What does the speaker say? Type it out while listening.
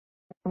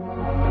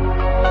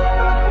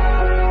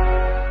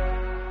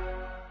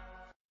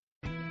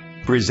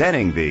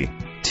Presenting the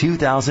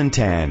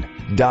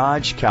 2010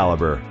 Dodge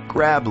Caliber.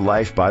 Grab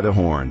life by the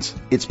horns.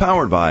 It's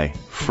powered by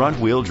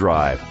front-wheel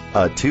drive,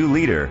 a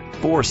 2-liter,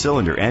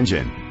 4-cylinder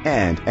engine,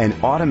 and an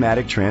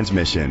automatic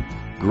transmission.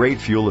 Great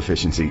fuel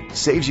efficiency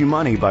saves you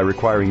money by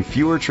requiring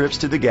fewer trips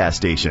to the gas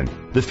station.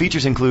 The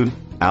features include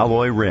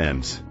alloy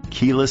rims,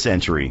 keyless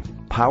entry,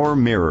 power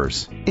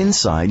mirrors.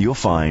 Inside you'll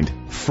find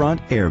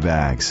front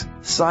airbags,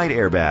 side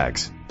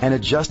airbags, an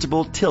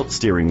adjustable tilt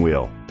steering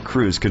wheel,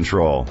 cruise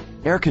control,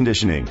 air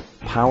conditioning,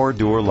 power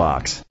door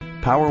locks,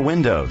 power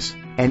windows,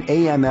 an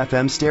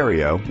AM/FM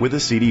stereo with a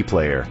CD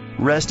player.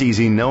 Rest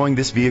easy knowing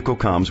this vehicle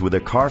comes with a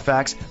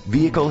Carfax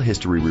Vehicle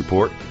History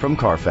Report from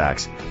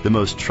Carfax, the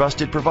most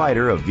trusted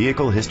provider of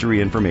vehicle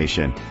history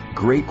information.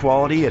 Great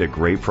quality at a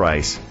great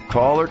price.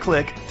 Call or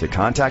click to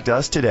contact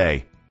us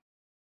today.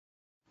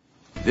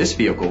 This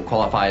vehicle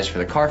qualifies for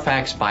the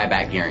Carfax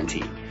buyback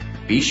guarantee.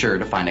 Be sure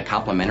to find a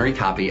complimentary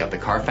copy of the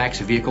Carfax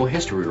Vehicle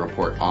History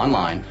Report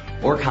online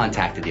or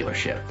contact the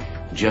dealership.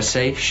 Just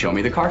say, "Show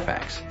me the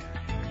Carfax."